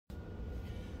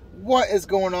What is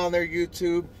going on there,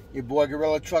 YouTube? Your boy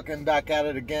Gorilla Trucking back at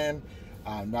it again.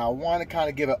 Now I want to kind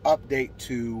of give an update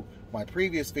to my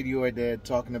previous video I did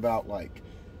talking about like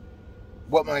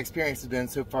what my experience has been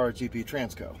so far at GP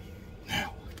Transco.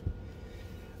 Now,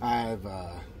 I've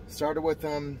started with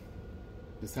them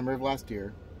December of last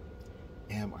year,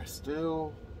 and we're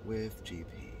still with GP.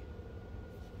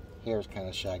 Hair's kind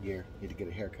of shaggier. Need to get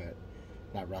a haircut.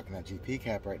 Not rocking that GP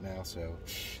cap right now, so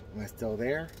am I still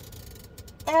there?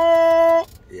 Oh,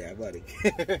 yeah, buddy.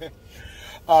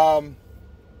 And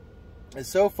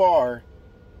so far,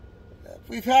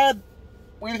 we've had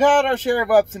our share of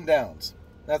ups and downs.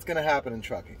 That's going to happen in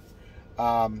trucking.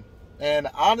 And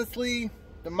honestly,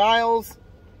 the miles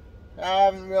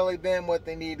haven't really been what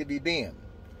they need to be being.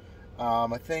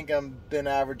 I think I've been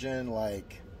averaging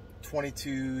like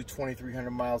 2,300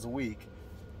 miles a week,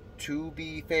 to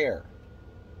be fair.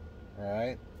 All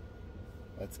right,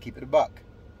 let's keep it a buck.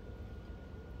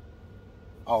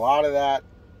 A lot of that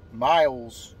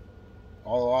miles, a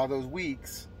lot of those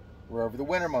weeks were over the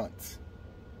winter months,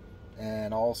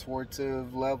 and all sorts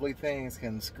of lovely things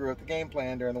can screw up the game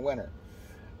plan during the winter.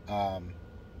 You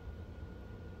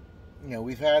know,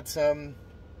 we've had some,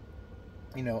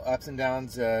 ups and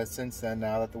downs since then,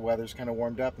 now that the weather's kind of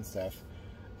warmed up and stuff.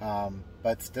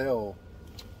 But still,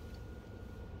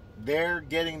 they're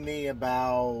getting me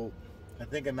about, I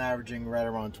think I'm averaging right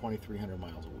around 2,300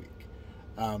 miles a week.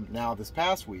 Now, this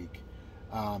past week,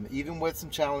 even with some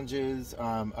challenges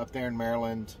up there in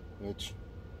Maryland, which,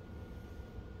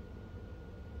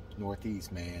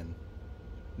 Northeast, man,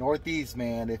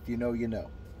 if you know, you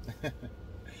know.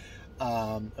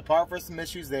 Apart from some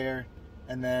issues there,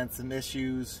 and then some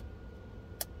issues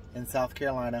in South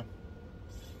Carolina,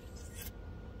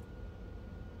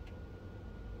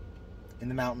 in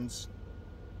the mountains,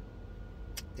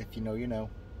 if you know, you know.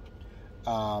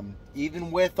 Even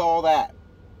with all that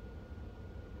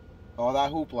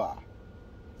hoopla,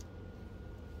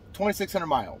 2,600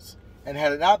 miles. And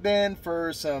had it not been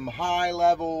for some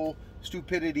high-level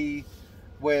stupidity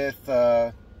with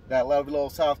that little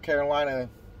South Carolina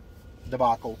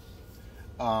debacle,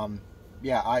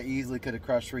 yeah, I easily could have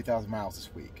crushed 3,000 miles this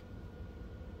week.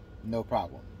 No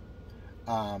problem.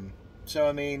 So,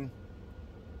 I mean,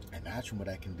 imagine what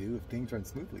I can do if things run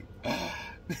smoothly.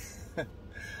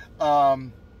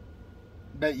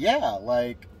 But yeah,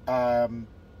 like,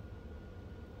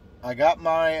 I got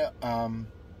my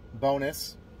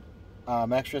bonus,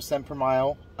 extra cent per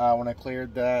mile when I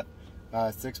cleared that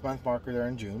 6-month marker there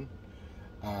in June.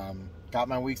 Got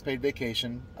my week's paid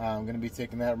vacation. I'm going to be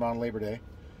taking that around Labor Day.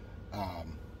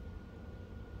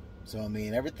 So, I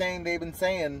mean, everything they've been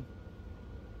saying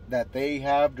that they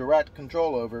have direct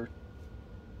control over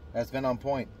has been on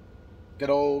point. Good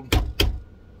old,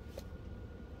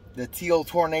 the Teal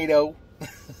Tornado,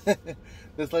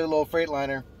 this little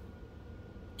Freightliner,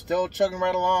 still chugging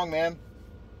right along, man.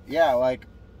 Yeah, like,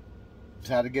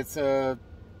 just had to get a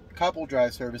couple dry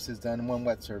services done and one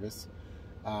wet service.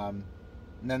 And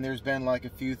then there's been like a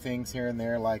few things here and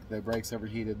there, like the brakes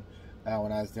overheated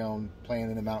when I was down playing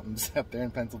in the mountains up there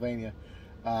in Pennsylvania.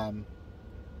 But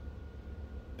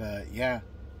yeah,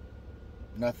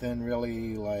 nothing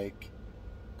really like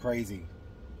crazy,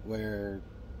 where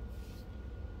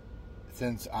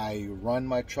since I run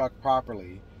my truck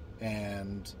properly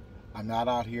and I'm not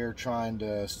out here trying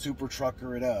to super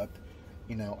trucker it up,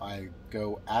 I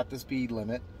go at the speed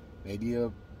limit, maybe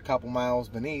a couple miles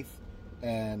beneath,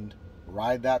 and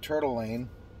ride that turtle lane.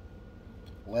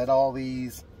 Let all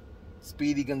these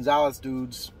Speedy Gonzalez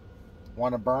dudes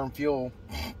want to burn fuel.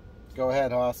 Go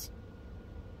ahead, Hoss.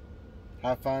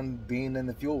 Have fun being in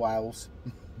the fuel aisles.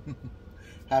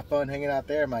 Have fun hanging out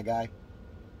there, my guy.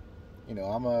 I'm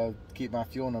going to keep my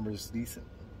fuel numbers decent.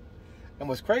 And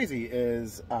what's crazy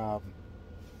is the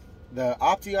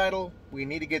opti-idle, we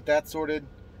need to get that sorted.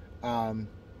 Because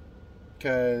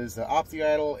the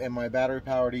opti-idle and my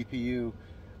battery-powered EPU,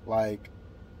 like,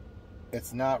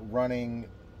 it's not running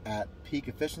at peak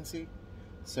efficiency.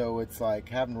 So it's like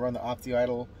having to run the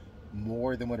opti-idle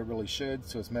more than what it really should.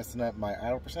 So it's messing up my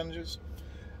idle percentages.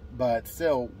 But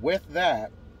still, with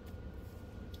that,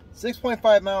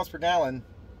 6.5 miles per gallon,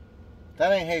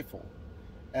 that ain't hateful.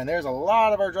 And there's a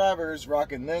lot of our drivers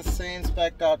rocking this same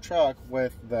spec'd out truck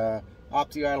with the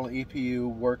opti-idle EPU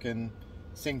working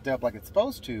synced up like it's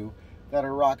supposed to, that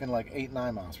are rocking like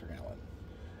 8-9 miles per gallon.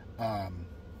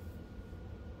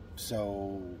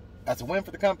 So that's a win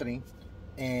for the company,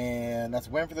 and that's a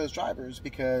win for those drivers,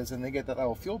 because then they get that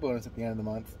little fuel bonus at the end of the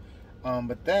month.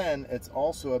 But then it's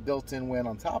also a built-in win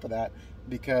on top of that,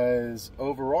 because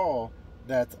overall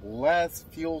that's less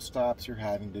fuel stops you're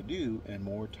having to do and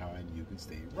more time you can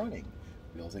stay running.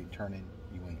 Wheels ain't turning,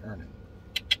 you ain't earning.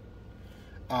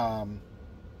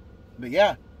 But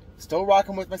yeah, still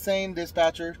rocking with my same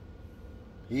dispatcher.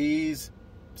 He's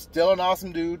still an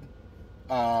awesome dude.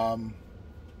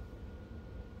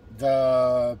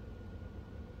 The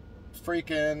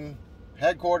freaking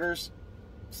headquarters,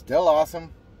 still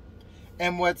awesome.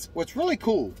 And what's really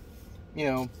cool, you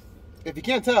know, if you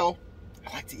can't tell,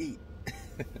 I like to eat.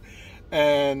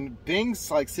 And being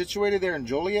like situated there in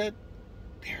Joliet,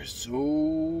 there's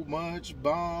so much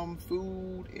bomb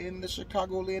food in the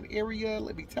Chicagoland area,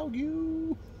 let me tell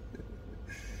you.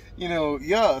 You know,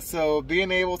 yeah, so being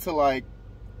able to, like,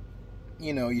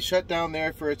 you know, you shut down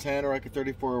there for a 10 or like a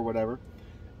 34 or whatever,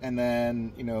 and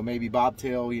then, you know, maybe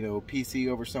bobtail, you know, PC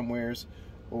over somewheres,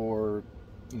 or,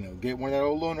 you know, get one of that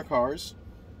old loaner cars,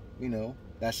 you know,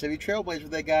 that Chevy Trailblazer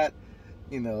they got,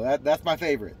 you know, that's my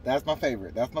favorite. That's my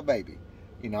favorite. That's my baby.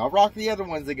 You know, I'll rock the other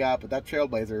ones they got, but that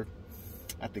Trailblazer,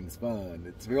 I think it's fun.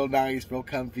 It's real nice, real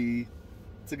comfy.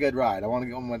 It's a good ride. I want to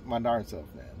go on my darn self,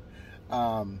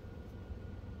 man.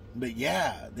 But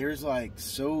yeah, there's like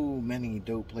so many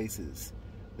dope places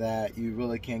that you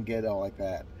really can't get all like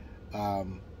that.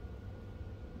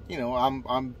 You know,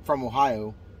 I'm from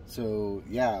Ohio, so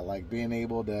yeah, like being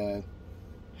able to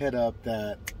hit up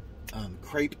that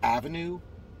Crepe Avenue,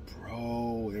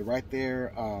 bro, they're right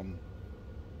there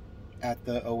at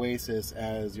the Oasis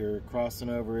as you're crossing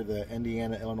over the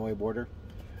Indiana-Illinois border.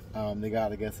 They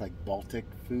got, I guess, like Baltic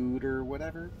food or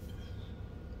whatever.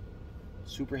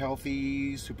 Super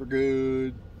healthy, super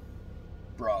good,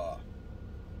 bruh.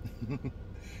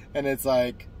 And it's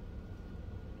like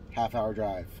half-hour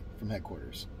drive from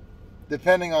headquarters,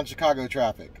 depending on Chicago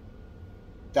traffic.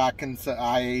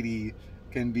 I-80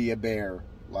 can be a bear,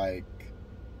 like,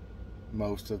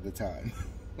 most of the time.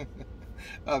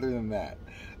 Other than that,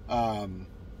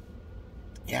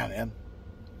 yeah, man,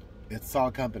 it's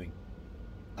solid company.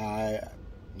 Now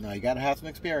you got to have some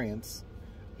experience.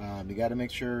 You got to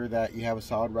make sure that you have a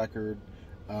solid record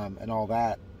and all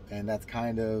that, and that's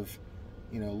kind of,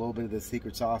 you know, a little bit of the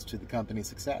secret sauce to the company's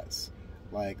success.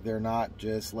 Like, they're not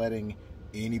just letting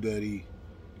anybody,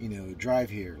 you know, drive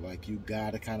here. Like, you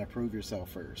got to kind of prove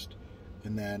yourself first,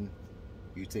 and then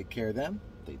you take care of them,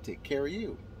 they take care of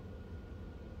you,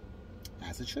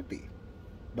 as it should be.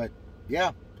 But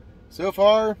yeah, so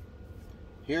far,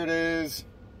 here it is,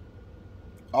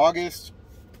 August.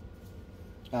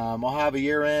 I'll have a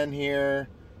year in here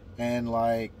in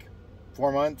like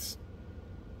 4 months.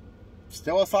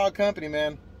 Still a solid company,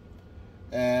 man.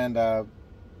 And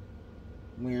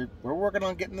we're working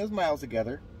on getting those miles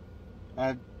together.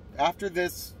 After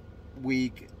this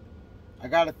week, I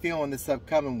got a feeling this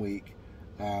upcoming week,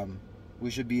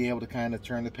 we should be able to kind of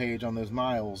turn the page on those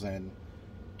miles and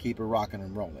keep it rocking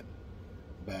and rolling.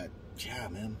 But yeah,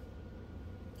 man,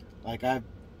 like I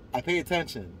pay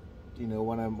attention, you know,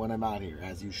 when I'm out here,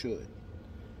 as you should,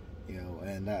 you know,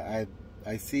 and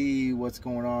I see what's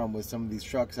going on with some of these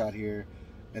trucks out here,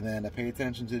 and then I pay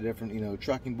attention to different, you know,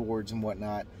 trucking boards and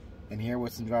whatnot, and hear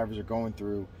what some drivers are going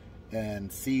through,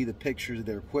 and see the pictures of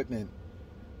their equipment.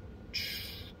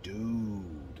 Dude,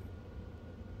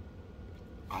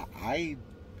 I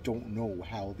don't know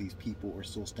how these people are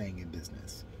still staying in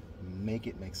business. Make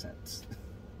it make sense.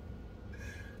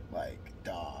 Like,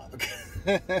 dog.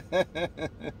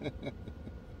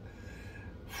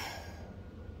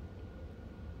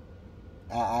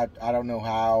 I don't know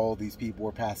how these people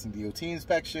are passing DOT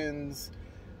inspections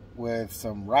with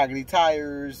some raggedy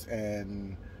tires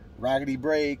and raggedy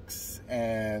brakes,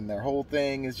 and their whole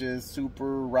thing is just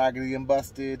super raggedy and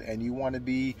busted, and you want to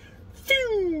be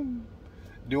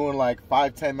doing like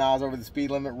 5-10 miles over the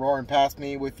speed limit, roaring past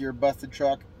me with your busted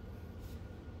truck.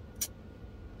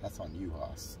 That's on you,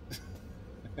 Hoss.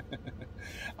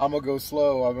 I'm gonna go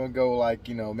slow. I'm gonna go like,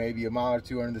 you know, maybe a mile or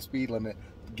two under the speed limit.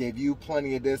 Give you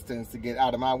plenty of distance to get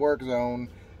out of my work zone.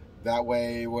 That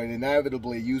way, when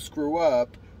inevitably you screw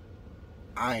up,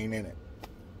 I ain't in it,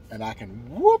 and I can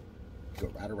whoop go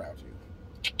right around you.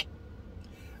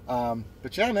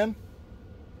 But yeah, man.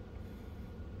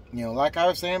 You know, like I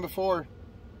was saying before,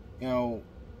 you know,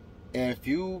 if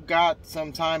you got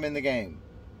some time in the game,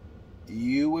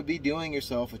 you would be doing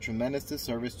yourself a tremendous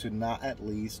disservice to not at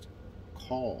least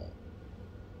call.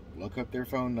 Look up their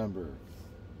phone number.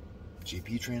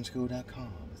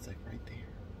 gptransco.com. It's like right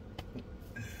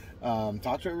there.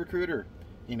 Talk to a recruiter.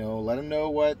 You know, let them know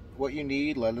what you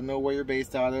need. Let them know where you're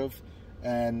based out of.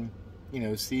 And, you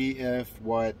know, see if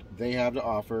what they have to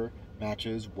offer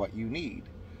matches what you need.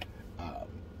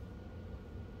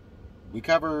 We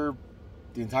cover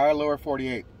the entire lower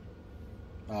 48.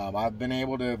 I've been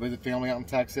able to visit family out in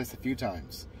Texas a few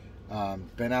times.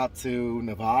 Been out to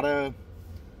Nevada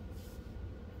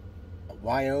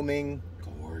Wyoming,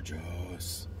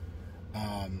 gorgeous.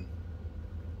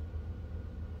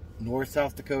 North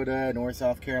South Dakota, North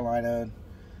South Carolina.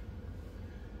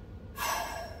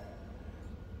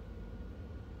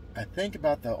 I think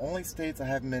about the only states I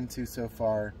haven't been to so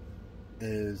far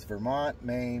is Vermont,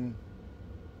 Maine,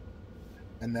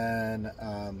 and then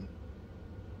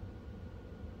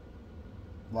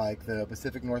like the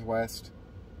Pacific Northwest,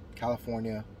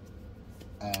 California,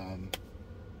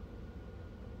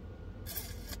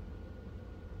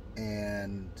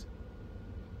 and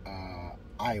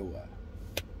Iowa.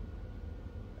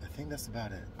 I think that's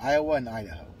about it. Iowa and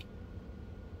Idaho.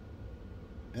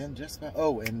 Been just about.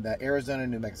 Oh, and Arizona,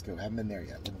 New Mexico. Haven't been there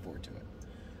yet. Looking forward to it.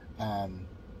 Other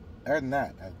than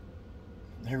that,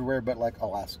 everywhere but like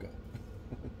Alaska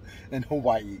and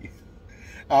Hawaii.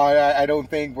 I don't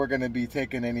think we're going to be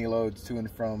taking any loads to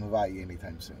and from Hawaii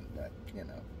anytime soon, but you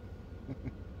know.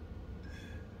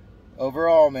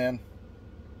 Overall, man,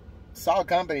 solid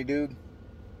company, dude.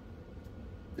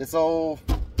 This old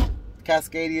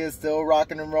Cascadia is still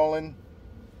rocking and rolling.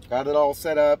 Got it all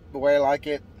set up the way I like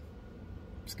it.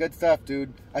 It's good stuff,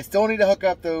 dude. I still need to hook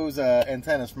up those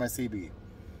antennas for my CB.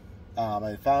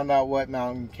 I found out what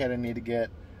mounting kit I need to get.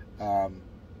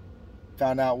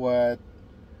 Found out what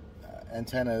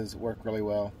antennas work really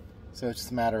well. So it's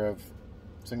just a matter of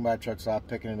swinging by a truck stop,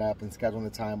 picking it up, and scheduling the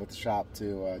time with the shop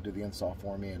to do the install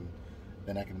for me, and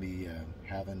then I can be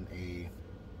having a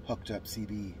hooked up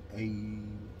CB.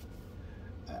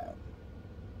 But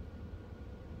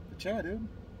yeah, dude.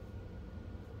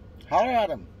 Holler at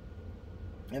him.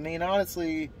 I mean,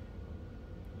 honestly,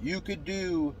 you could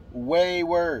do way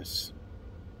worse.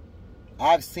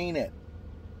 I've seen it.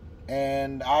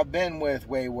 And I've been with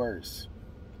way worse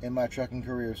in my trucking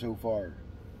career so far.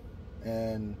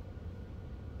 And,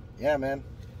 yeah, man.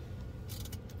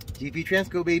 GP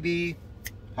Transco, baby.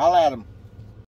 Holla at him.